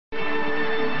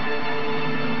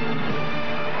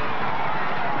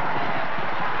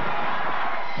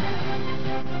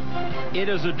It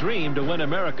is a dream to win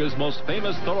America's most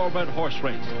famous thoroughbred horse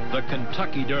race, the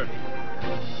Kentucky Derby.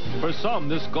 For some,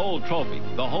 this gold trophy,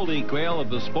 the holy grail of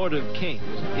the sport of kings,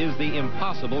 is the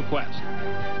impossible quest.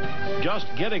 Just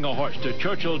getting a horse to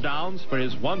Churchill Downs for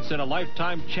his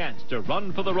once-in-a-lifetime chance to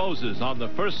run for the roses on the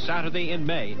first Saturday in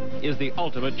May is the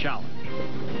ultimate challenge.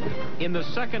 In the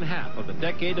second half of the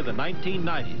decade of the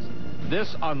 1990s,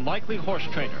 this unlikely horse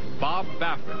trainer, Bob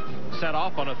Baffert, set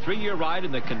off on a 3-year ride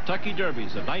in the Kentucky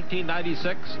Derbies of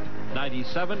 1996,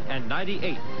 97, and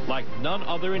 98 like none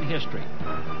other in history.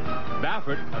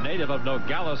 Baffert, a native of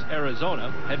Nogales,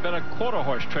 Arizona, had been a quarter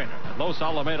horse trainer at Los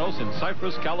Alamitos in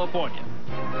Cypress, California.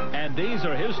 And these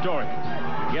are his stories.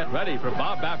 Get ready for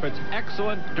Bob Baffert's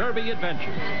excellent Derby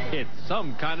adventures. It's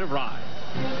some kind of ride.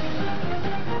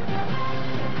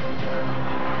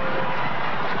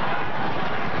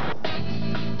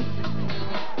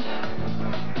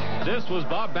 This was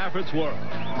Bob Baffert's world,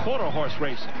 quarter horse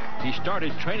racing. He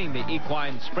started training the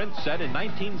equine sprint set in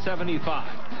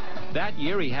 1975. That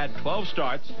year he had 12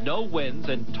 starts, no wins,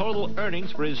 and total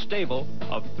earnings for his stable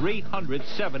of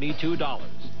 $372.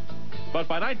 But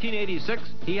by 1986,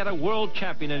 he had a world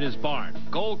champion in his barn,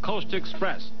 Gold Coast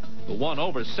Express, who won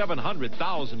over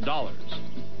 $700,000.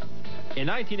 In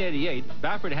 1988,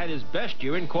 Baffert had his best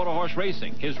year in quarter horse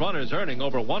racing, his runners earning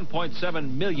over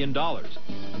 $1.7 million.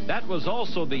 That was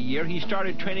also the year he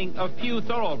started training a few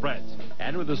thoroughbreds,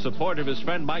 and with the support of his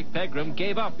friend Mike Pegram,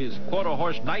 gave up his quarter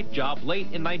horse night job late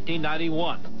in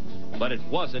 1991. But it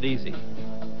wasn't easy.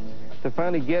 To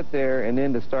finally get there and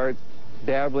then to start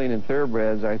dabbling in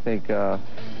thoroughbreds, I think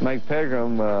Mike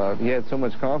Pegram, he had so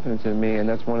much confidence in me, and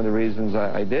that's one of the reasons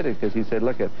I did it, because he said,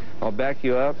 look, I'll back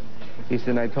you up. He said,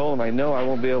 and I told him, I know I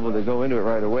won't be able to go into it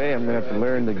right away. I'm going to have to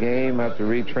learn the game. I have to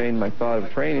retrain my thought of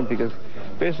training, because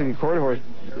basically quarter horse,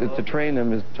 to train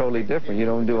them is totally different. You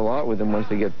don't do a lot with them once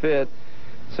they get fit.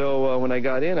 So when I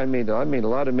got in, I made a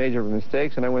lot of major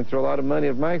mistakes, and I went through a lot of money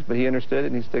of Mike's, but he understood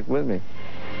it, and he stuck with me.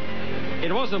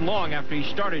 It wasn't long after he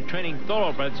started training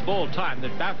thoroughbreds full-time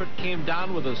that Baffert came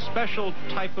down with a special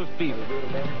type of fever.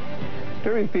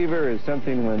 Derby fever is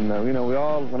something when,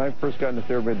 when I first got in the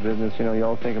thoroughbred business, you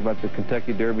all think about the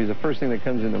Kentucky Derby, the first thing that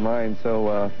comes into mind.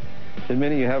 So the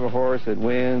minute you have a horse that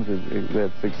wins,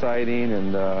 that's exciting,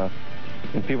 and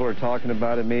people are talking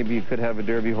about it, maybe you could have a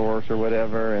Derby horse or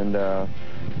whatever, and,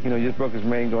 you just broke his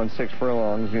mane going 6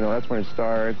 furlongs, that's when it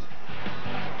starts.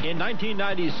 In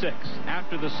 1996,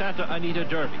 after the Santa Anita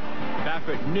Derby,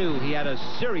 Baffert knew he had a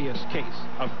serious case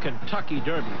of Kentucky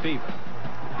Derby fever.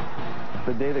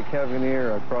 The day that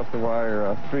Cavanier crossed the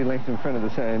wire 3 lengths in front of the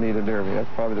Santa Anita Derby, that's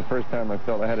probably the first time I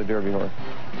felt I had a Derby horse.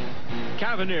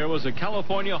 Cavanier was a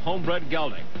California homebred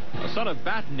gelding, a son of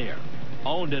Battenere,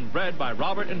 owned and bred by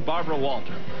Robert and Barbara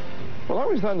Walter. Well, I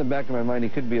always thought in the back of my mind he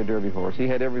could be a Derby horse. He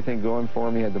had everything going for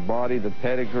him. He had the body, the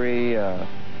pedigree,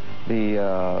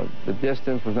 the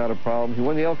distance was not a problem. He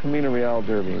won the El Camino Real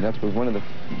Derby, and that was one of the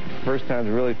first times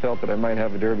I really felt that I might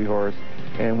have a Derby horse.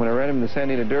 And when I ran him in the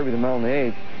Santa Anita Derby, the mile and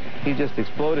 1/8, he just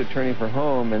exploded turning for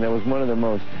home, and that was one of the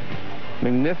most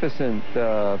magnificent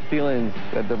feelings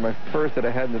my first that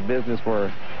I had in the business,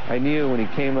 where I knew when he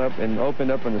came up and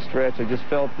opened up on the stretch, I just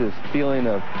felt this feeling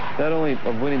of not only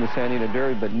of winning the Santa Anita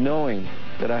Derby, but knowing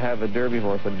that I have a Derby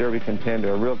horse, a Derby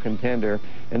contender, a real contender,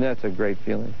 and that's a great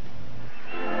feeling.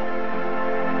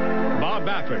 Bob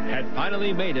Baffert had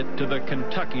finally made it to the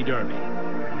Kentucky Derby.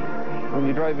 When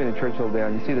you drive into Churchill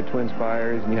Downs, you see the Twin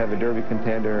Spires, and you have a Derby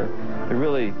contender.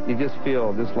 You just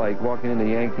feel just like walking into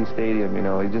Yankee Stadium,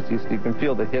 you can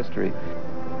feel the history.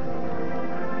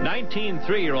 19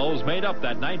 3-year-olds made up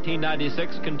that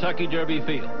 1996 Kentucky Derby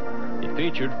field. It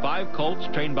featured 5 colts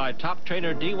trained by top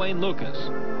trainer D. Wayne Lucas,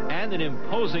 and an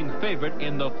imposing favorite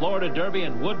in the Florida Derby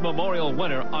and Wood Memorial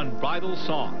winner, Unbridled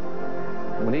Song.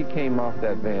 When he came off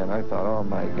that van, I thought, oh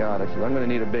my God, I said, I'm going to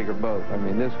need a bigger boat. I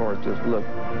mean, this horse just looked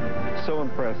so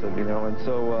impressive, and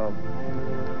so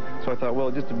I thought, well,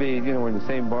 just to be, we're in the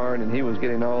same barn, and he was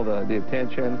getting all the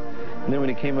attention. And then when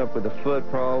he came up with the foot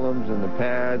problems and the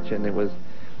patch, and it was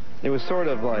sort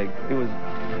of like, it was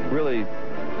really,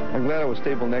 I'm glad I was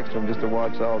stable next to him just to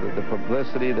watch all the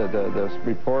publicity, the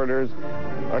reporters.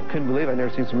 I couldn't believe I'd never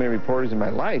seen so many reporters in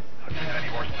my life.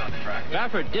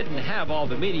 Baffert didn't have all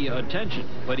the media attention,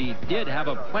 but he did have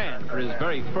a plan for his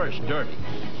very first Derby.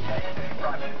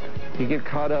 You get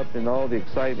caught up in all the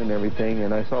excitement and everything,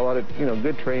 and I saw a lot of,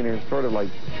 good trainers sort of like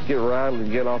get rattled and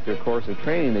get off their course of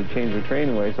training. They change their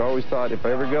training way. So I always thought, if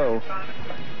I ever go,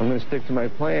 I'm going to stick to my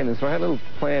plan. And so I had a little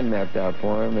plan mapped out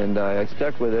for him, and I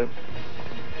stuck with it,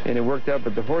 and it worked out.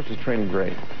 But the horse was training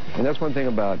great. And that's one thing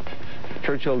about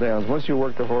Churchill Downs. Once you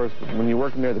work the horse, when you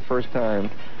work him there the first time,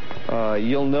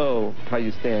 you'll know how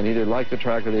you stand. Either like the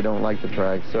track or they don't like the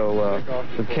track. So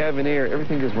with Cavanier,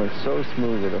 everything just went so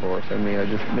smooth with the horse. I mean, I've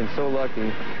just been so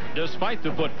lucky. Despite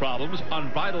the foot problems,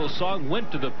 Unbridled Song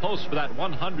went to the post for that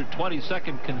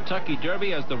 122nd Kentucky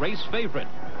Derby as the race favorite,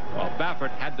 while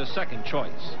Baffert had the second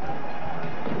choice.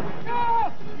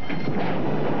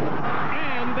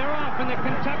 And they're off in the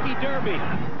Kentucky Derby.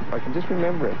 I can just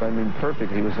remember it. I mean,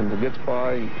 perfect. He was in a good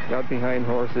spot. He got behind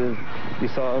horses. You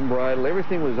saw Unbridled.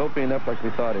 Everything was opening up like we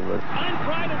thought it would.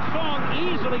 Unbridled Song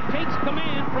easily takes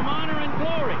command from Honor and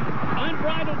Glory.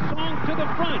 Unbridled Song to the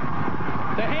front.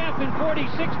 The half in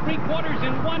 46.75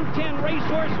 in 1:10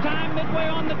 racehorse time. Midway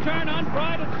on the turn,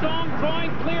 Unbridled Song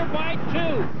drawing clear by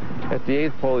 2. At the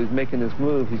 8th pole, he's making this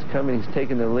move. He's coming. He's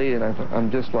taking the lead, and I'm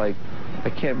just like, I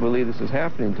can't believe this is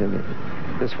happening to me.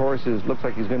 This horse looks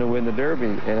like he's going to win the Derby,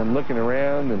 and I'm looking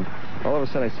around, and all of a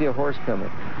sudden I see a horse coming,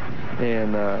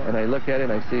 and I look at it,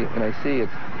 and I see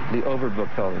it's the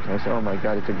Overbook colors. And I say, oh my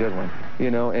God, it's a good one, you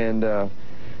know, and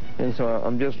so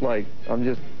I'm just,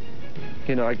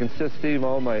 you know, I can see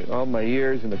all my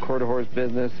years in the quarter horse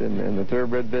business and the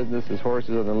thoroughbred business. His horse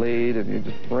is on the lead, and you're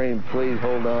just praying, please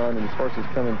hold on, and his horse is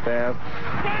coming fast.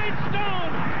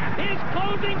 Grindstone is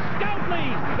closing stoutly.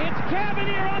 It's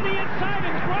Cavanier on the inside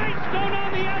and Grindstone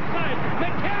on the outside.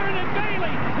 McCarran and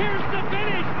Bailey. Here's the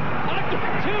finish. Under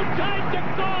 2 times to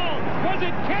call. Was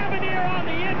it Cavanier on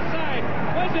the inside?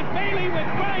 Was it Bailey with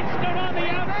Grindstone on the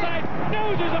outside?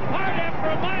 Noses apart after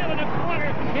a mile and a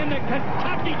quarter in the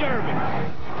Kentucky Derby.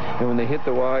 And when they hit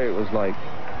the wire, it was like,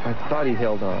 I thought he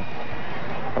held on.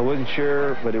 I wasn't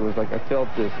sure, but it was like I felt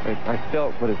this. I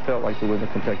felt what it felt like to win the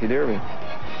Kentucky Derby.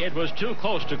 It was too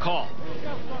close to call,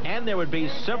 and there would be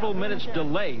several minutes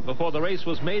delay before the race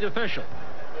was made official.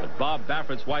 But Bob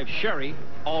Baffert's wife, Sherry,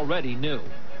 already knew.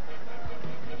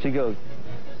 She goes,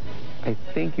 I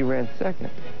think you ran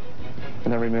second.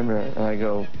 And I remember, and I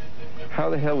go, how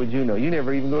the hell would you know? You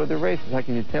never even go to the races. How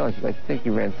can you tell? She said, I think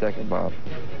you ran second, Bob.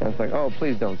 And I was like, oh,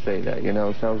 please don't say that, you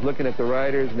know. So I was looking at the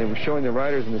riders, and they were showing the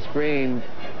riders on the screen,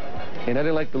 and I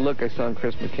didn't like the look I saw in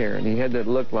Chris McCarran. He had that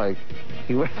look like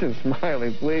he wasn't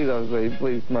smiling. Please, I was saying,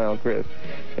 please smile, Chris.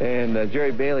 And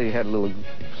Jerry Bailey had a little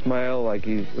smile, like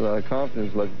he's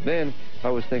confidence look. Then I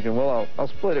was thinking, well, I'll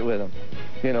split it with him.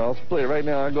 You know, I'll split it. Right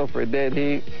now, I'll go for a dead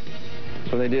heat.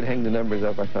 So they did hang the numbers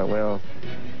up. I thought, well,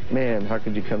 man, how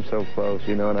could you come so close,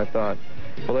 you know? And I thought,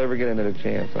 will I ever get another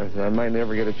chance? I said, I might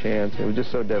never get a chance. It was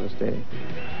just so devastating.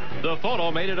 The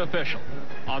photo made it official.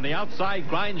 On the outside,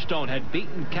 Grindstone had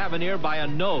beaten Cavanier by a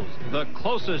nose, the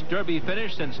closest Derby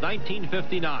finish since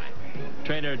 1959.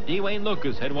 Trainer D. Wayne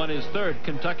Lucas had won his 3rd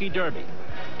Kentucky Derby,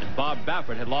 and Bob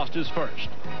Baffert had lost his 1st.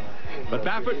 But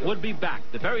Baffert would be back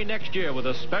the very next year with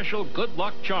a special good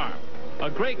luck charm, a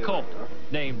gray colt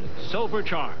named Silver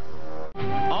Charm.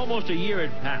 Almost a year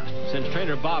had passed since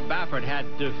trainer Bob Baffert had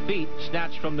defeat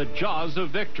snatched from the jaws of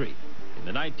victory in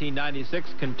the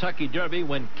 1996 Kentucky Derby,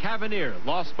 when Cavanier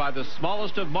lost by the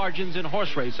smallest of margins in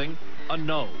horse racing, a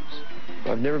nose.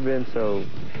 I've never been so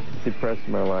depressed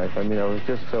in my life. I mean, I was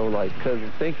just so because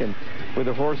thinking with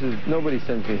the horses, nobody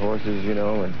sends me horses, you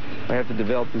know, and I have to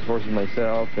develop these horses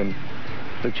myself, and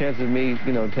the chance of me,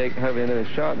 you know, having another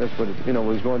shot, that's what, you know,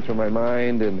 was going through my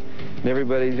mind, and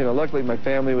everybody's, you know, luckily my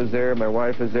family was there, my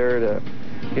wife was there to,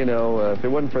 you know, if it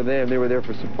wasn't for them, they were there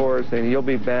for support, saying, you'll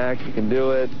be back, you can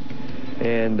do it.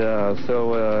 And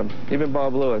so even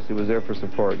Bob Lewis, he was there for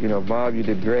support. You know, Bob, you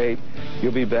did great.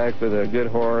 You'll be back with a good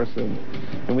horse. And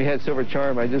we had Silver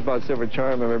Charm. I just bought Silver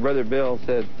Charm, and my brother Bill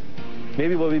said,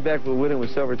 maybe we'll be back with winning with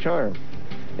Silver Charm.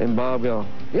 And Bob go,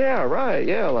 yeah, right,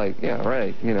 yeah, yeah,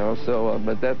 right, you know. So,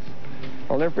 but that's,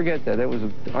 I'll never forget that. That was,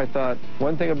 I thought,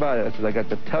 one thing about it, I said, I got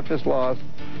the toughest loss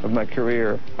of my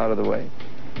career out of the way.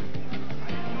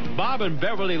 Bob and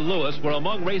Beverly Lewis were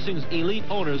among racing's elite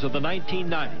owners of the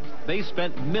 1990s. They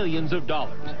spent millions of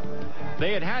dollars.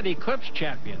 They had Eclipse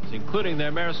champions, including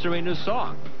their mare Serena's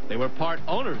Song. They were part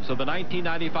owners of the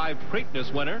 1995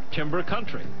 Preakness winner, Timber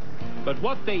Country. But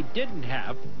what they didn't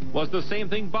have was the same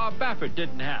thing Bob Baffert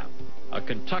didn't have, a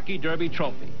Kentucky Derby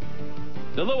trophy.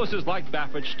 The Lewises liked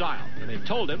Baffert's style, and they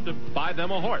told him to buy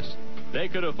them a horse. They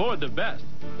could afford the best,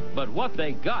 but what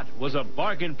they got was a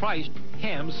bargain-priced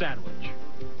ham sandwich.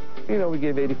 You know, we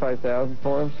gave $85,000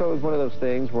 for him, so it was one of those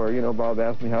things where, you know, Bob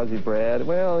asked me, how's he bred?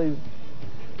 Well, he's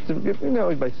you know,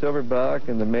 he's by Silver Buck,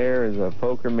 and the mare is a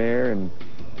poker mare, and,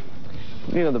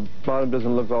 you know, the bottom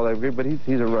doesn't look all that great, but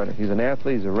he's a runner. He's an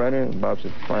athlete, he's a runner, and Bob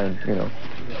said, fine, you know,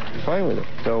 fine with it.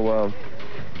 So,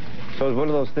 so it was one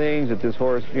of those things that this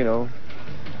horse, you know,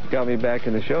 got me back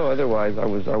in the show. Otherwise, I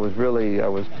was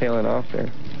tailing off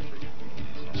there.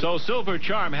 So Silver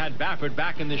Charm had Baffert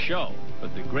back in the show,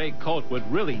 but the gray colt would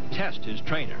really test his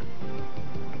trainer.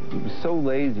 He was so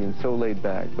lazy and so laid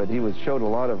back, but he showed a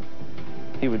lot of,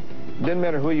 didn't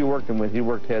matter who you worked him with, he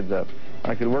worked heads up.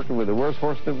 I could work him with the worst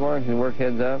horse in the barn, he worked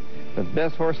heads up. The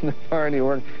best horse in the barn, he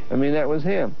worked, I mean, that was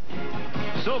him.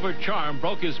 Silver Charm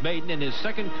broke his maiden in his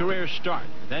second career start,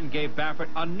 then gave Baffert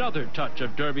another touch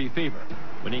of Derby fever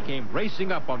when he came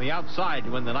racing up on the outside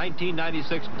to win the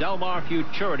 1996 Del Mar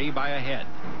Futurity by a head.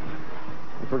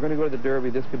 If we're going to go to the Derby,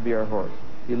 this could be our horse.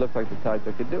 He looked like the type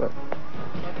that could do it.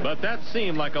 But that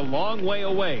seemed like a long way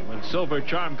away when Silver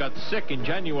Charm got sick in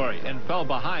January and fell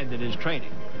behind in his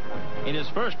training. In his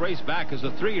first race back as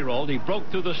a 3-year-old, he broke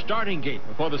through the starting gate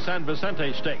before the San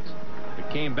Vicente Stakes,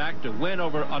 but came back to win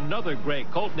over another gray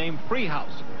colt named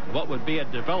Freehouse, what would be a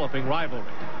developing rivalry.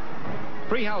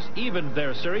 Freehouse evened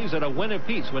their series at a win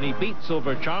apiece when he beat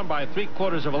Silver Charm by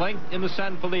 3/4 of a length in the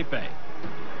San Felipe.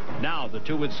 Now the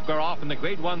two would square off in the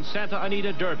Grade 1 Santa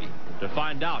Anita Derby to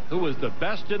find out who was the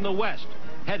best in the West,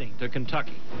 heading to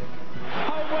Kentucky.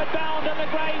 Homeward bound in the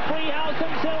gray, Freehouse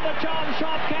and Silver Charm.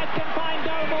 Shopcat can find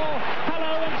no more.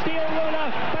 Hello and Steel Ruler,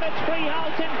 but it's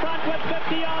Freehouse in front with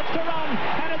 50 yards to run,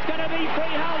 and it's going to be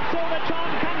Freehouse. Silver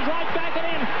Charm comes right back at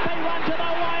him. They run to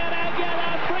the wire, and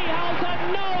Aguilera, Freehouse, and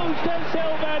nose to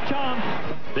Silver Charm.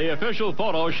 The official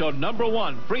photo showed number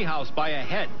 1 Freehouse by a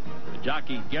head. The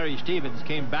jockey Gary Stevens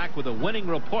came back with a winning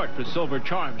report for Silver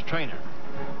Charm's trainer.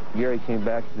 Gary came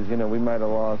back and says, you know, we might have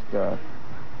lost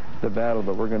the battle,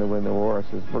 but we're going to win the war.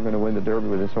 Says, we're going to win the Derby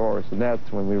with this horse. And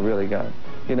that's when we really got,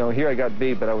 you know, here I got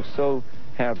beat, but I was so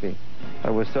happy.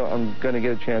 I'm going to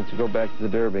get a chance to go back to the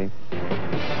Derby.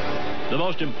 The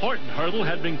most important hurdle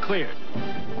had been cleared.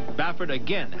 Baffert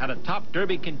again had a top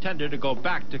Derby contender to go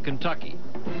back to Kentucky.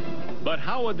 But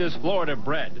how would this Florida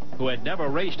bred, who had never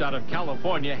raced out of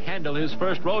California, handle his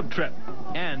first road trip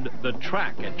and the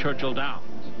track at Churchill Downs?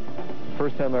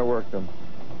 First time I worked him,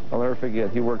 I'll never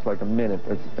forget, he worked like a minute,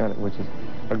 which is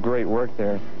a great work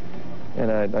there.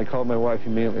 And I called my wife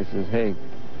immediately. Says, hey,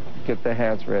 get the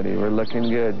hats ready. We're looking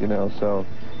good, you know. So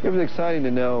it was exciting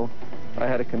to know I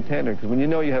had a contender, because when you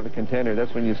know you have a contender,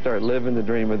 that's when you start living the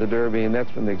dream of the Derby, and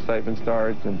that's when the excitement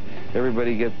starts, and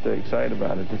everybody gets excited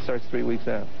about it. It starts 3 weeks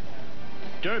out.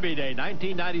 Derby Day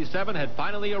 1997 had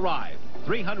finally arrived,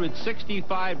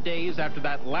 365 days after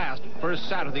that last first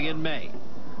Saturday in May.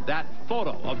 That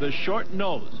photo of the short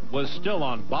nose was still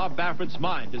on Bob Baffert's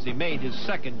mind as he made his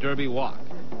second Derby walk.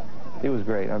 It was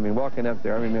great. I mean, walking up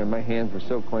there, I remember my hands were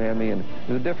so clammy, and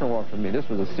it was a different walk for me. This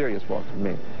was a serious walk for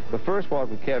me. The first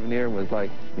walk with Cavalier was like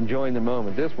enjoying the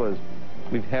moment. This was,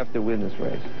 we have to win this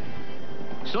race.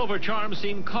 Silver Charm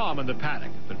seemed calm in the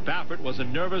paddock, but Baffert was a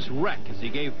nervous wreck as he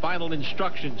gave final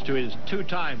instructions to his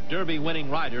 2-time Derby-winning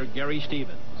rider, Gary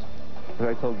Stevens. But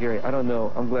I told Gary, I don't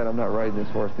know, I'm glad I'm not riding this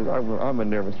horse, because I'm a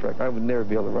nervous wreck. I would never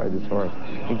be able to ride this horse.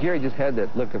 And Gary just had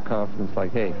that look of confidence,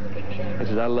 like, hey, I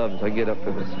said, I love this. I get up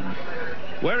for this.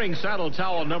 Wearing saddle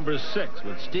towel number 6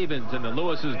 with Stevens in the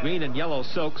Lewis's green and yellow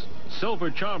silks,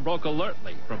 Silver Charm broke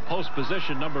alertly from post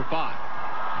position number 5.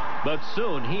 But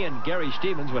soon he and Gary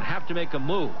Stevens would have to make a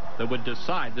move that would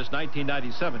decide this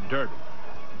 1997 Derby.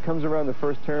 Comes around the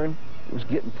first turn, it was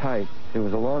getting tight. It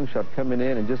was a long shot coming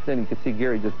in, and just then you could see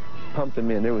Gary just pumped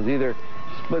him in. There was either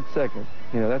split second.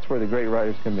 You know, that's where the great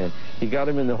riders come in. He got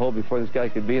him in the hole before this guy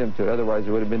could beat him to it. Otherwise,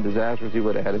 it would have been disastrous. He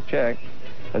would have had a check.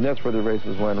 And that's where the race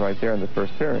was won, right there in the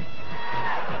first turn.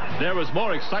 There was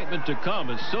more excitement to come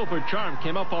as Silver Charm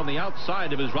came up on the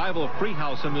outside of his rival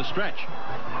Freehouse in the stretch.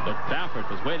 But Baffert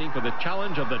was waiting for the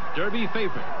challenge of the Derby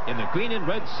favorite in the green and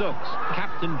red silks,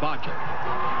 Captain Bodger.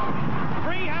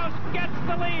 Freehouse gets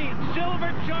the lead.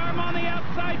 Silver Charm on the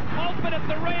outside, open at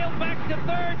the rail, back to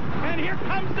third, and here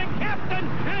comes the captain,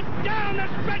 and down the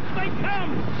stretch they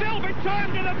come. Silver Charm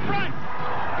to the front.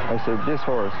 I said, this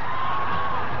horse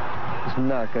is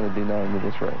not going to deny me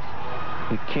this race.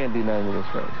 You can't deny me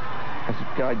this race. I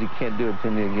said, God, you can't do it to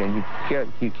me again.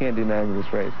 You can't deny me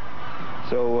this race.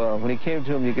 So when he came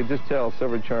to him, you could just tell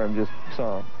Silver Charm just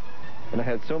saw him. And I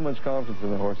had so much confidence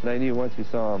in the horse, and I knew once he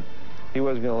saw him, he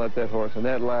wasn't going to let that horse. On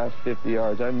that last 50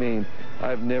 yards, I mean,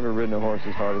 I've never ridden a horse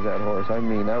as hard as that horse. I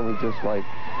mean, I was just like,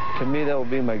 to me, that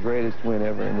would be my greatest win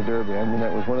ever in the Derby. I mean,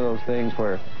 that was one of those things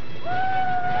where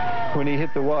when he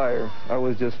hit the wire, I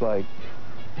was just like,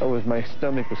 my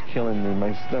stomach was killing me,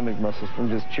 my stomach muscles from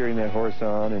just cheering that horse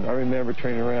on. And I remember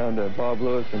turning around to Bob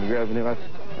Lewis and grabbing him.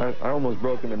 I almost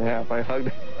broke him in half. I hugged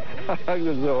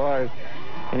him so hard.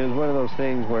 And it was one of those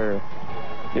things where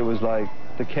it was like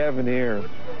the Cavalier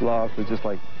loss was just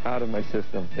like out of my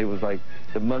system. It was like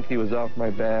the monkey was off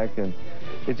my back. And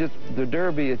it just, the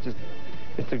Derby, it's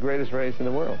the greatest race in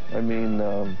the world. I mean,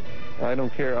 I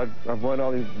don't care. I've won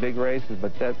all these big races,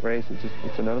 but that race,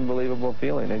 it's an unbelievable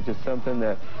feeling. It's just something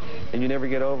that, and you never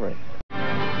get over it.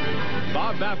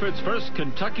 Bob Baffert's first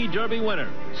Kentucky Derby winner,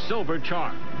 Silver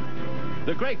Charm.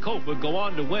 The gray colt would go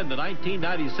on to win the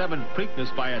 1997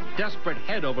 Preakness by a desperate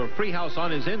head over Freehouse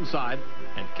on his inside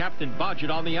and Captain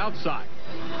Bodgett on the outside.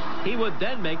 He would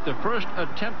then make the first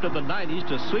attempt of the 90s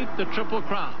to sweep the Triple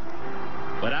Crown.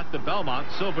 But at the Belmont,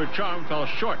 Silver Charm fell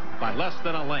short by less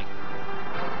than a length.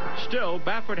 Still,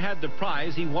 Baffert had the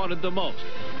prize he wanted the most,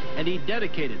 and he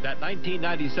dedicated that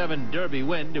 1997 Derby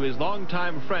win to his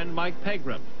longtime friend Mike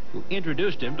Pegram, who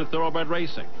introduced him to thoroughbred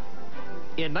racing.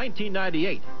 In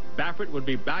 1998, Baffert would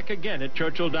be back again at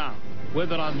Churchill Downs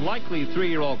with an unlikely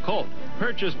 3-year-old colt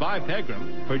purchased by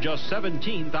Pegram for just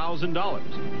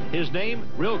 $17,000. His name,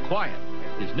 Real Quiet.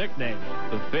 His nickname,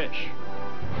 The Fish.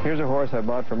 Here's a horse I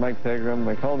bought for Mike Pegram.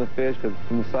 I call him The Fish because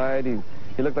from the side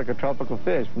he looked like a tropical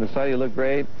fish. From the side he looked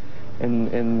great,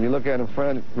 and you look at him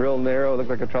front, real narrow, looked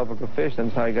like a tropical fish.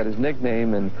 That's how he got his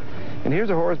nickname. And here's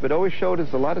a horse, but always showed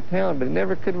us a lot of talent, but he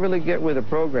never could really get with a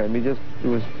program. It's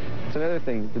another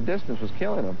thing. The distance was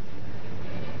killing him.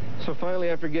 So finally,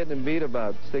 after getting him beat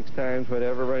about 6 times,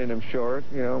 whatever, running him short,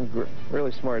 you know,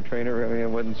 really smart trainer. I mean, it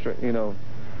wasn't, you know,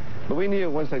 but we knew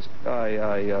once I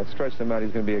stretched him out,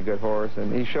 he's going to be a good horse,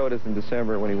 and he showed us in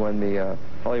December when he won the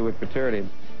Hollywood Futurity.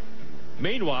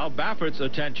 Meanwhile, Baffert's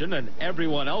attention and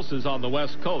everyone else's on the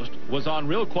West Coast was on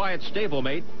Real Quiet's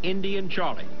stablemate, Indian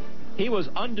Charlie. He was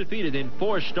undefeated in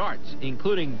 4 starts,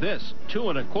 including this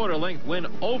 2¼ length win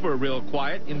over Real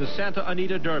Quiet in the Santa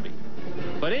Anita Derby.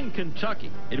 But in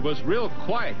Kentucky, it was Real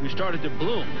Quiet who started to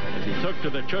bloom as he took to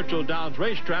the Churchill Downs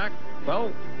racetrack,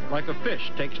 well, like a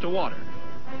fish takes to water.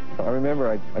 I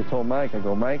remember I told Mike, I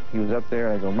go, Mike, he was up there,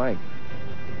 and I go, Mike,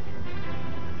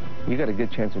 you got a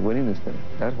good chance of winning this thing.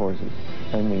 That horse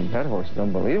is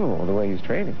unbelievable the way he's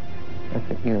training. I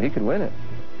think, you know, he could win it.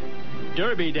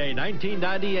 Derby Day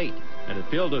 1998, and a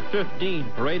field of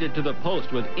 15 paraded to the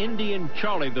post with Indian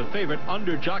Charlie, the favorite,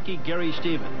 under jockey Gary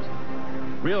Stevens.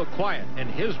 Real Quiet and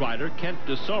his rider, Kent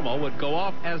DeSormo, would go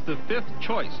off as the 5th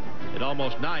choice at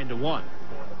almost 9-1.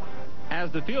 As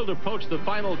the field approached the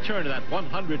final turn of that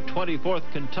 124th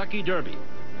Kentucky Derby,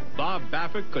 Bob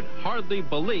Baffert could hardly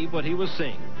believe what he was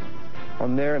seeing.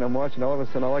 I'm there and I'm watching. All of a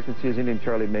sudden, all I can see is Indian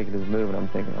Charlie making his move, and I'm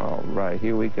thinking, all right,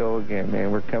 here we go again,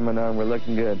 man. We're coming on. We're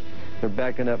looking good. They're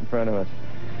backing up in front of us.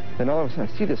 Then all of a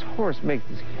sudden, I see this horse make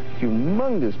this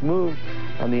humongous move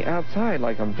on the outside,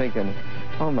 like I'm thinking,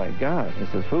 oh, my God. I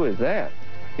says, who is that?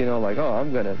 You know, like, oh,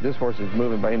 this horse is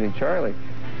moving by Indian Charlie.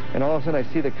 And all of a sudden,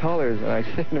 I see the colors, and I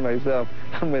say to myself,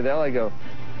 I'm with Elle, I go,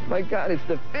 my God, it's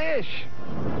The Fish.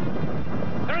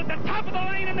 They're at the top of the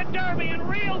lane in the Derby, and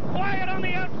Real Quiet on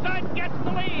the outside gets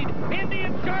the lead.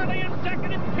 Indian Charlie is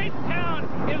second, and Kingstown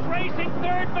is racing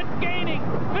third but gaining.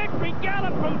 Victory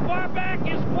Gallop from far back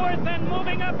is fourth, and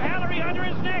moving up, Hallery Hunter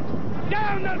is next.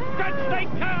 Down the stretch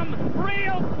they come.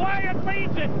 Real Quiet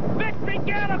leads it. Victory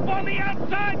Gallop on the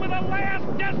outside with a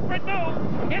last desperate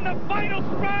move. In the final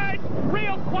stride,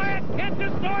 Real Quiet, Kent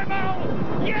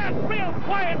DeSormo. Yes, Real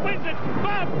Quiet wins it.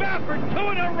 Bob Baffert,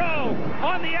 2 in a row.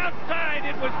 On the outside,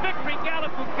 it was Victory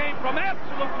Gallop who came from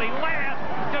absolutely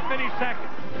last to finish second.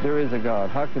 There is a God.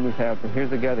 How can this happen? Here's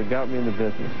the guy that got me in the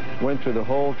business. Went through the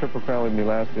whole Triple Crown with me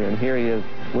last year, and here he is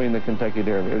winning the Kentucky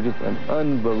Derby. It was just an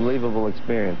unbelievable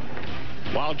experience.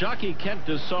 While jockey Kent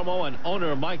DeSormo and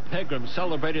owner Mike Pegram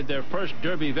celebrated their first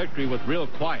Derby victory with Real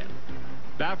Quiet,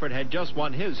 Baffert had just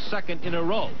won his 2nd in a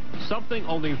row, something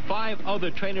only 5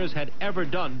 other trainers had ever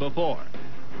done before.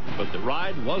 But the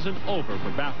ride wasn't over for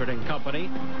Baffert and company.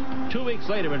 2 weeks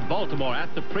later in Baltimore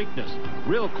at the Preakness,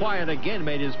 Real Quiet again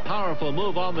made his powerful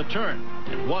move on the turn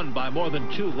and won by more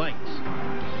than 2 lengths.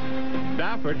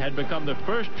 Baffert had become the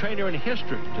first trainer in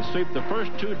history to sweep the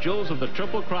first 2 jewels of the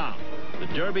Triple Crown, the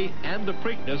Derby and the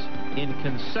Preakness, in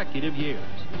consecutive years.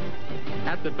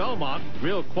 At the Belmont,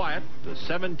 Real Quiet, the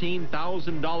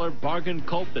 $17,000 bargain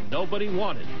colt that nobody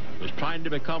wanted, was trying to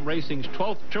become racing's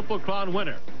 12th Triple Crown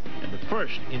winner and the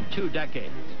first in 2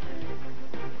 decades.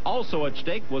 Also at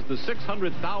stake was the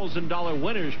 $600,000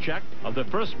 winner's check of the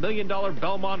first $1 million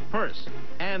Belmont purse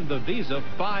and the Visa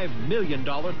 $5 million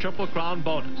Triple Crown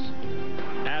bonus.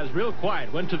 As Real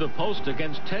Quiet went to the post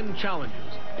against 10 challengers,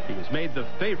 he was made the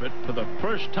favorite for the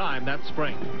first time that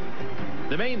spring.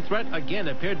 The main threat again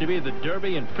appeared to be the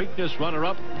Derby and Preakness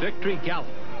runner-up, Victory Gallop.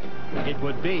 It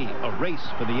would be a race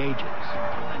for the ages.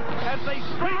 As they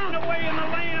straighten away in the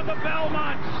lane of the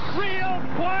Belmont, Real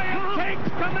Quiet takes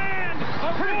command.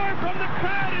 A roar from the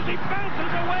crowd as he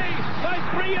bounces away by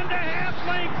 3½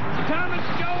 lengths. Thomas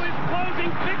Joe is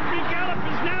closing. Victory Gallop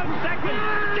is now second.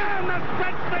 Down the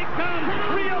stretch they come.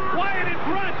 Real Quiet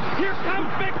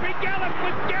Gallup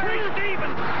with Gary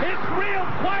Stevens. It's real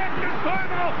quiet to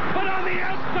Cornwell, but on the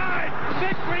outside,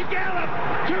 Victory Gallup,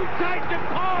 too tight to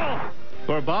Paul.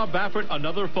 For Bob Baffert,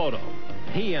 another photo.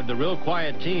 He and the Real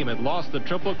Quiet team had lost the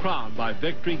Triple Crown by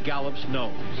Victory Gallup's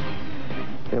nose.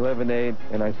 11-8,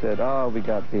 and I said, oh, we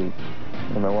got beat.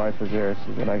 And my wife was there,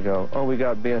 and I go, oh, we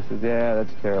got beat. I said, yeah,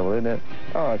 that's terrible, isn't it?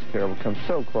 Oh, it's terrible. Come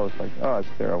so close, like, oh, it's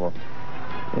terrible.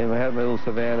 And I had my little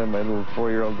Savannah, my little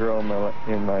 4-year-old girl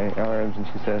in my arms, and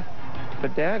she said,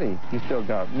 but Daddy, you still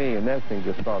got me. And that thing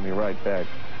just brought me right back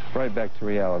to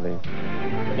reality.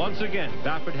 Once again,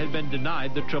 Baffert had been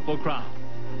denied the Triple Crown.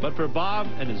 But for Bob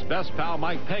and his best pal,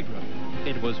 Mike Pegram,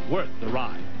 it was worth the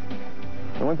ride.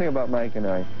 The one thing about Mike and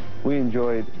I, we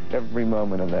enjoyed every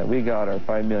moment of that. We got our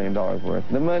 $5 million worth.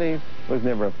 The money was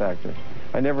never a factor.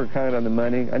 I never counted on the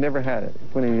money. I never had it.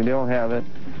 When you don't have it.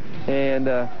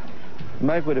 And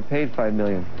Mike would have paid $5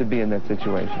 million to be in that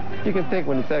situation. You can think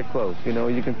when it's that close, you know,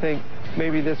 you can think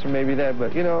maybe this or maybe that,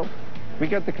 but, you know, we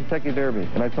got the Kentucky Derby,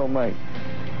 and I told Mike,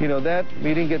 you know, that,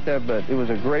 we didn't get that, but it was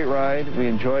a great ride. We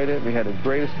enjoyed it. We had the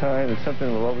greatest time. It's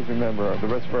something we'll always remember the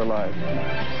rest of our lives.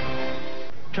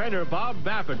 Trainer Bob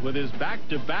Baffert with his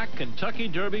back-to-back Kentucky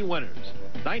Derby winners.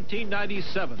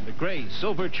 1997, the Gray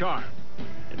Silver Charm.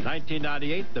 In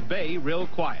 1998, the Bay Real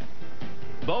Quiet.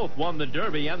 Both won the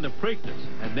Derby and the Preakness,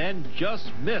 and then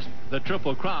just missed the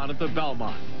Triple Crown at the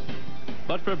Belmont.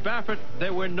 But for Baffert,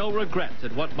 there were no regrets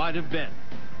at what might have been,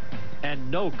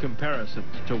 and no comparisons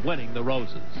to winning the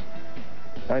Roses.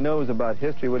 I know it was about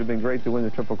history. It would have been great to win the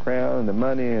Triple Crown and the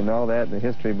money and all that and the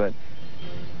history, but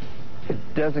it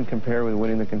doesn't compare with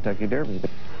winning the Kentucky Derby.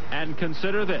 And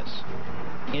consider this.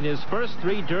 In his first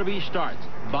 3 Derby starts,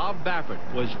 Bob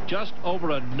Baffert was just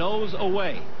over a nose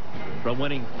away from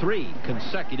winning 3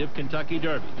 consecutive Kentucky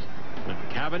Derbies when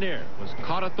Cavalier was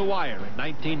caught at the wire in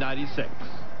 1996.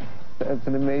 That's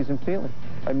an amazing feeling.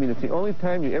 I mean, it's the only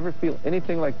time you ever feel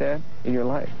anything like that in your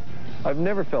life. I've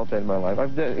never felt that in my life.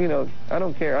 You know, I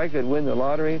don't care. I could win the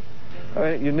lottery.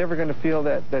 You're never going to feel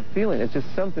that feeling. It's just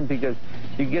something because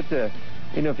you get to,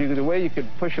 you know, if you the way you could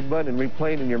push a button and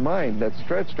replay it in your mind, that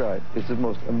stretch drive is the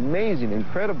most amazing,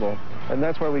 incredible, and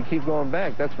that's why we keep going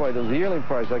back. That's why those yearling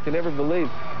prizes, I can never believe,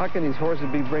 how can these horses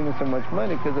be bringing so much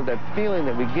money? Because of that feeling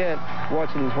that we get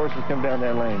watching these horses come down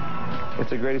that lane. It's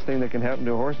the greatest thing that can happen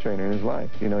to a horse trainer in his life.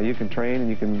 You know, you can train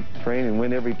and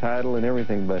win every title and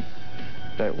everything, but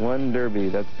that one Derby,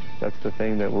 that's the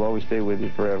thing that will always stay with you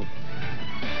forever.